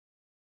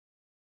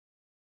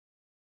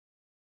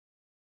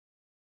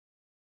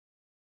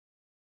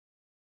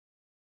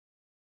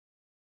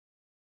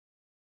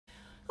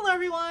Hello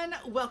everyone,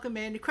 welcome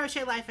in to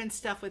Crochet Life and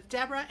Stuff with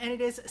Deborah, and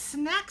it is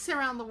Snacks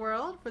Around the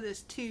World for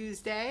this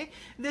Tuesday.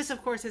 This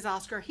of course is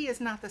Oscar. He is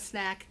not the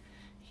snack,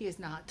 he is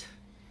not,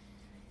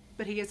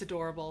 but he is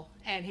adorable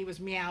and he was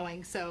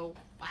meowing, so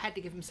I had to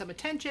give him some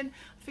attention.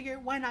 I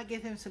figured why not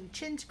give him some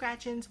chin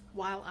scratchings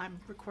while I'm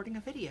recording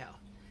a video.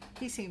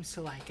 He seems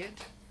to like it.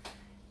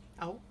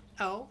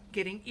 Oh,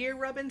 getting ear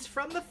rubbings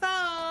from the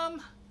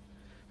thumb,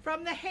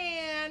 from the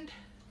hand.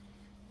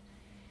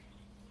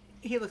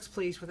 He looks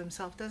pleased with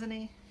himself, doesn't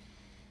he?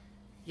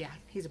 Yeah,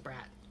 he's a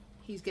brat.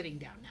 He's getting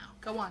down now.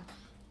 Go on.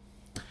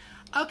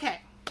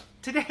 Okay,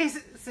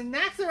 today's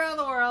Snacks Around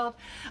the World.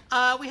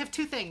 We have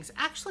two things.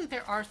 Actually,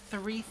 there are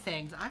three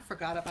things. I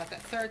forgot about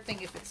that third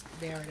thing. If it's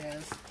there, it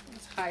is.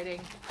 It's hiding.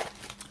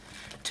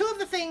 Two of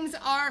the things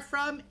are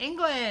from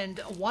England.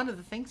 One of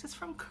the things is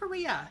from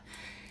Korea.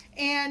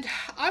 And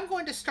I'm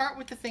going to start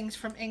with the things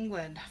from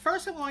England.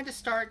 First, I'm going to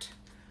start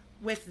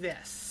with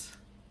this.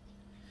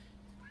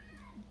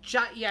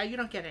 Yeah, you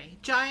don't get any.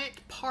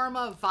 Giant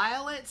Parma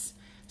violets.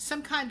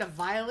 Some kind of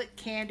violet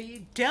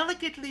candy.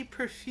 Delicately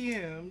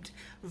perfumed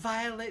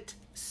violet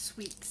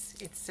sweets,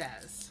 it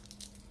says.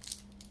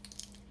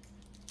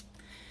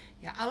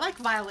 Yeah, I like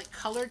violet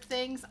colored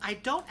things. I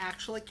don't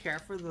actually care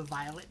for the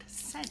violet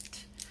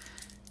scent.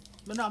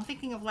 But no, I'm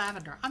thinking of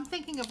lavender.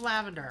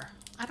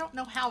 I don't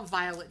know how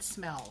violet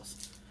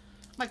smells.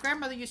 My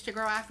grandmother used to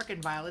grow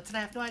African violets and I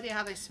have no idea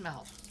how they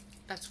smell.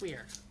 That's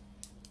weird.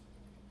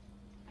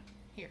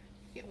 Here,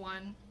 get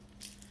one.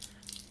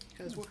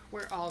 Because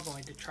we're all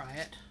going to try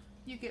it.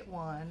 You get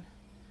one.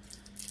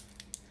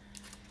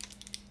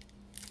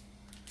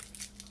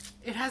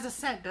 It has a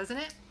scent, doesn't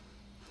it?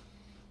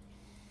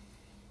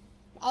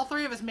 All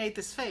three of us made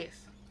this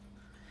face.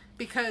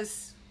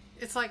 Because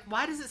it's like,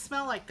 why does it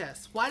smell like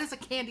this? Why does a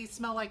candy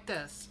smell like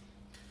this?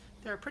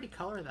 They're a pretty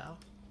color though.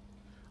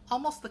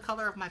 Almost the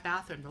color of my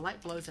bathroom. The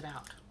light blows it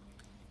out.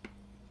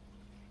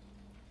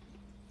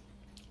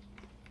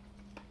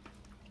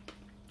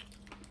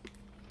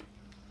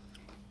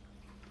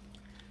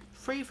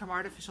 Free from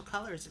artificial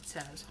colors, it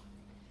says.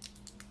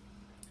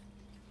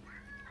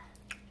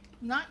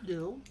 Not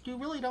you. You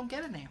really don't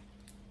get any.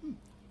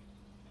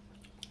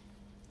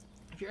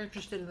 If you're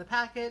interested in the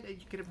packet, you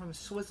get it from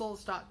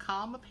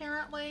swizzles.com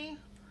apparently.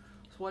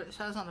 That's what it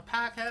says on the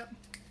packet.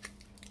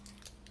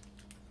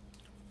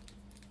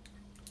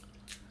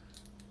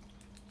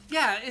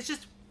 Yeah, it's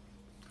just...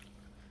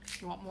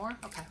 You want more?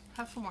 Okay,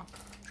 have some more.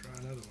 Try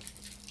another one.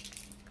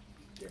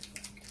 Yeah.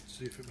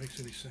 See if it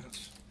makes any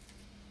sense.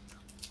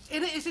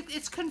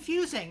 It's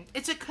confusing.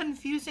 It's a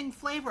confusing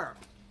flavor.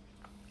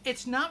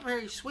 It's not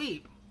very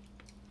sweet.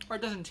 Or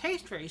it doesn't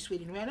taste very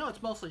sweet. I mean, I know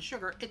it's mostly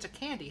sugar. It's a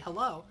candy.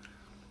 Hello.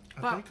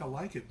 I think I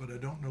like it, but I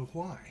don't know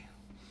why.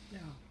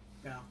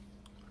 Yeah.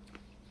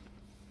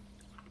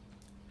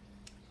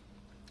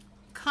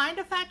 Kind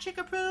of Fat Chick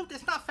approved.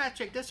 It's not Fat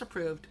Chick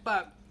disapproved,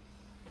 but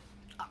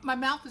my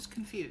mouth is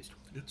confused.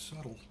 It's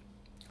subtle.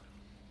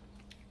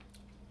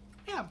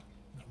 Yeah.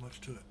 Not much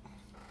to it.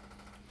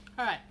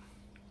 All right.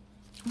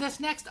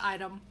 This next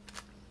item,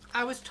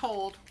 I was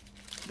told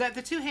that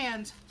the two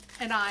hands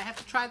and I have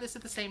to try this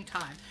at the same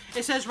time.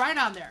 It says right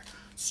on there,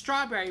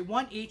 strawberry,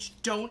 one each,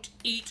 don't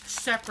eat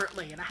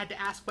separately. And I had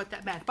to ask what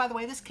that meant. By the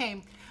way, this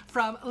came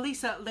from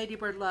Lisa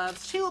Ladybird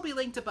Loves. She will be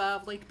linked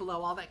above, linked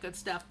below, all that good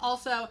stuff.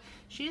 Also,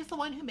 she is the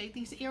one who made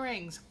these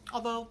earrings,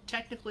 although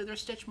technically they're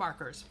stitch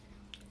markers.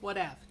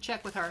 Whatever.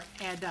 Check with her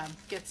and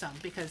get some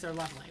because they're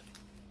lovely.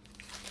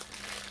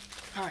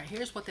 All right,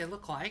 here's what they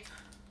look like.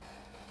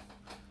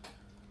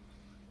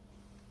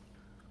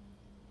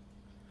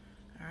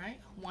 All right,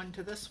 one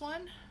to this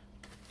one.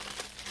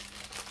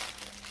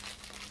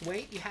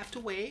 Wait, you have to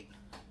wait.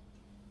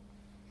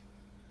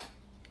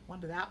 One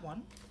to that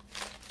one.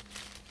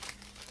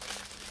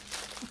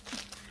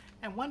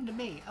 And one to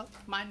me. Oh,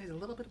 mine is a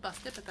little bit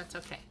busted, but that's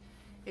okay.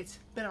 It's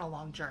been a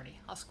long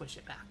journey. I'll squish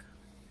it back.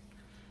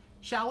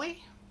 Shall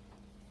we?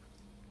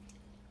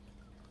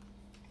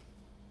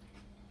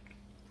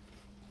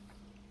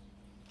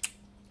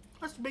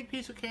 That's a big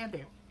piece of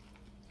candy.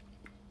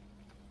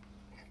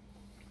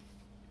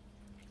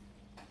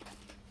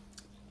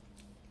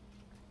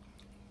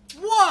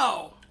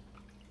 Whoa!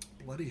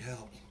 Bloody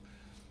hell.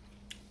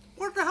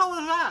 What the hell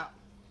is that?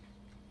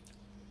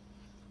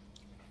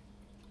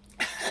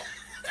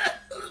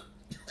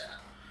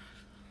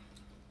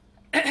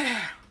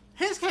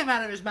 His came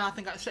out of his mouth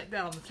and got set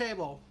down on the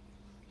table.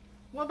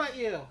 What about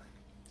you?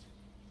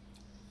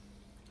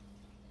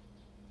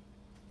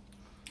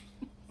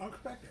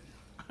 Unexpected.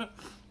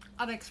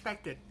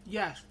 Unexpected.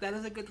 Yes, that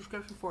is a good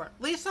description for it.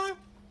 Lisa?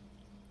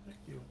 Thank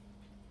you.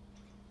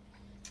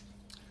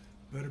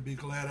 Better be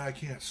glad I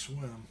can't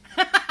swim.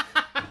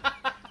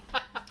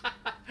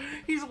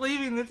 He's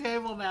leaving the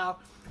table now.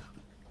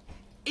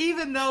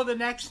 Even though the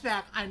next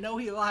snack I know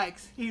he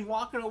likes, he's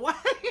walking away.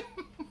 This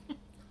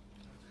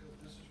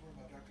is where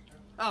my Dr.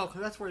 Pepper. Oh,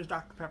 because that's where his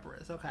Dr. Pepper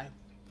is. Okay.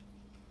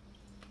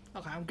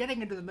 Okay, I'm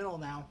getting into the middle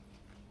now.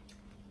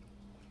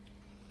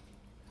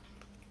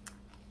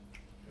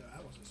 Yeah,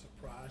 that was a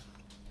surprise.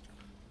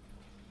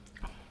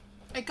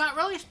 It got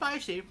really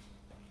spicy.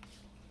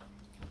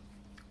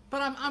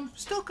 But I'm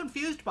still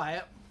confused by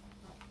it.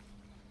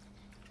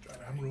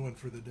 I'm ruined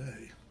for the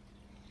day.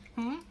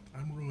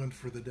 I'm ruined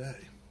for the day.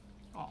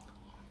 Oh.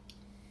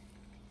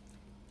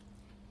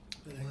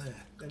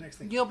 The next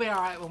thing. You'll be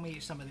all right when we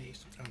eat some of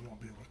these. I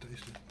won't be able to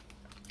taste it.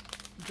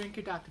 Drink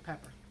your Dr.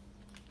 Pepper.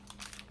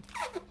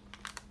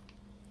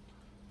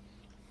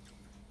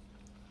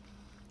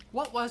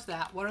 What was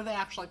that? What are they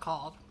actually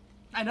called?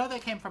 I know they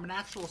came from an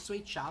actual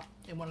sweet shop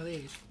in one of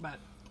these, but...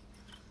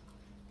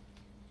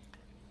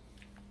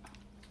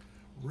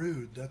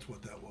 Rude, that's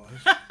what that was.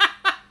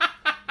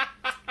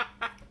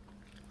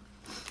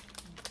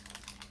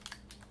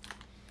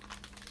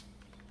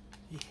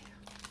 Yeah.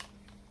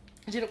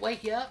 Did it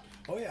wake you up?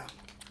 Oh yeah.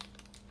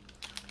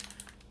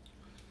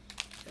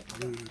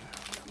 Rude.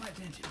 Got my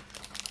attention.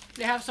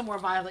 They have some more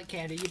violet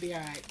candy. You'll be all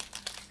right.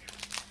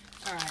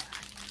 All right.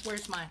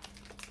 Where's my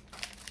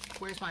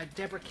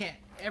Debra can't?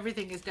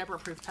 Everything is Debra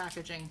proof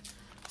packaging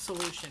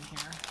solution here.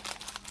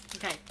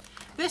 Okay.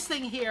 This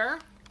thing here,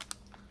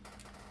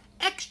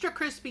 extra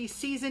crispy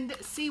seasoned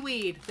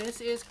seaweed.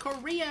 This is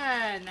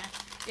Korean.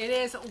 It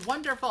is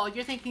wonderful.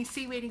 You're thinking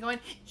seaweed and going,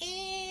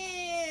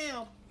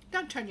 ew.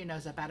 Don't turn your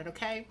nose up at it,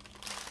 okay?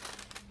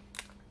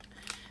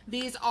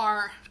 These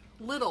are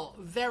little,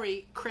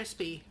 very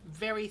crispy,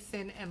 very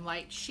thin and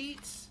light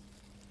sheets.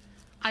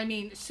 I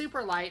mean,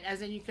 super light,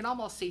 as in you can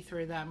almost see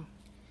through them.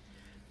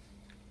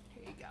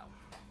 Here you go.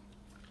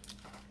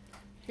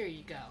 Here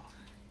you go.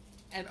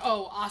 And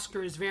oh,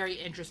 Oscar is very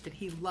interested.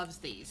 He loves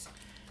these.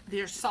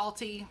 They're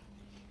salty,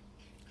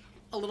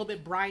 a little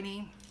bit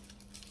briny.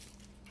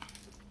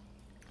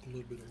 A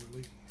little bit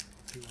oily.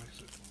 He likes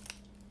it.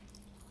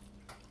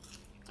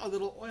 A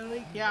little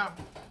oily, yeah.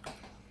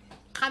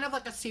 Kind of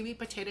like a seaweed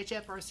potato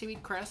chip or a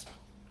seaweed crisp.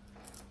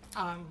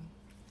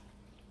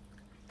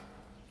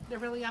 They're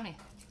really yummy.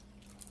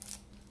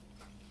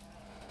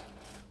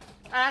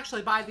 I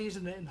actually buy these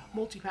in the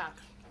multi-pack.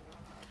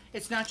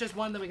 It's not just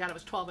one that we got, it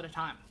was 12 at a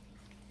time.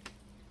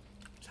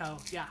 So,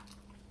 yeah.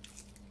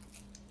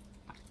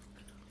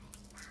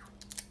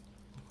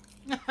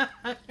 We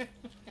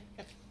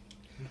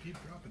keep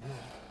dropping in.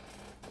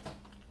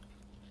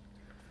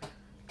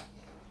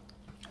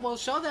 Well,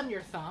 show them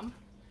your thumb.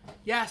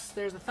 Yes,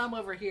 there's a thumb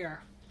over here.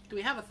 Do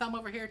we have a thumb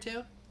over here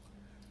too?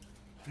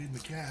 Feeding the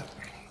cat.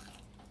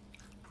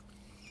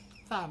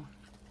 Thumb.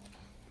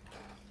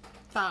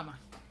 Thumb.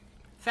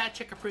 Fat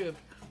chick approved.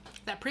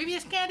 That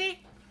previous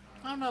candy?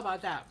 I don't know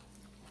about that.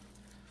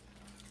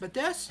 But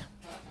this?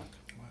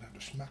 Might have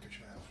to smack a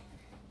shaft.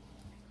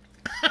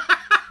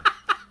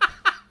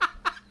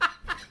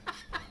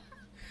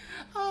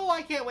 Oh,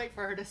 I can't wait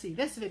for her to see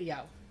this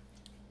video.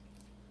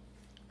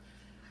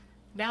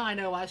 Now I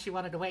know why she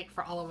wanted to wait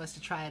for all of us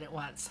to try it at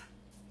once.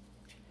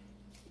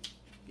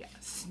 Yeah,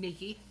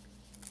 sneaky.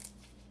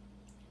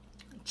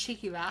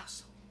 Cheeky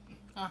lass.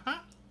 Uh-huh.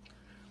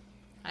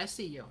 I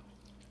see you.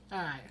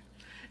 Alright.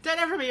 Don't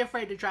ever be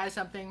afraid to try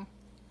something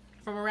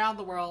from around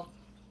the world.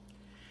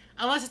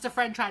 Unless it's a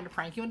friend trying to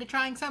prank you into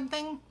trying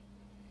something.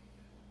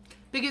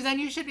 Because then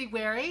you should be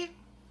wary.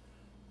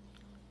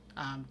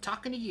 I'm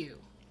talking to you.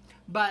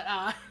 But,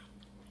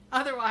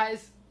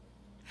 otherwise,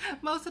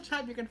 most of the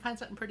time you're going to find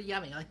something pretty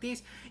yummy. Like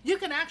these, you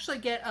can actually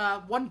get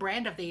one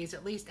brand of these,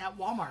 at least at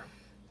Walmart.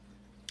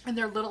 In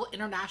their little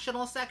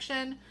international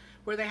section,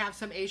 where they have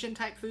some Asian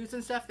type foods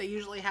and stuff, they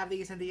usually have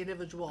these in the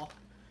individual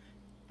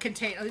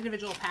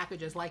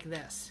packages like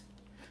this.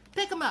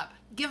 Pick them up.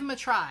 Give them a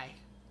try.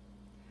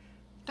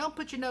 Don't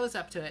put your nose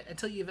up to it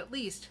until you've at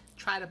least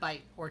tried a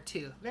bite or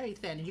two. Very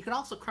thin. And you can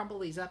also crumble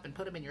these up and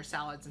put them in your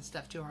salads and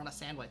stuff too, or on a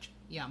sandwich.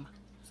 Yum.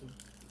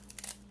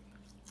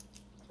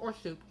 Or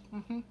soup.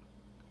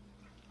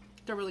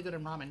 They're really good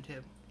in ramen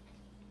too.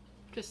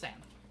 Just saying.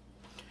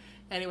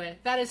 Anyway,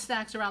 that is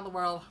Snacks Around the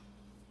World.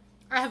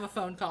 I have a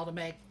phone call to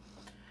make.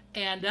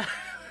 And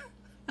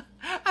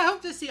I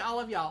hope to see all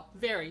of y'all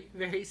very,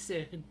 very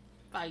soon.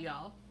 Bye,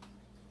 y'all.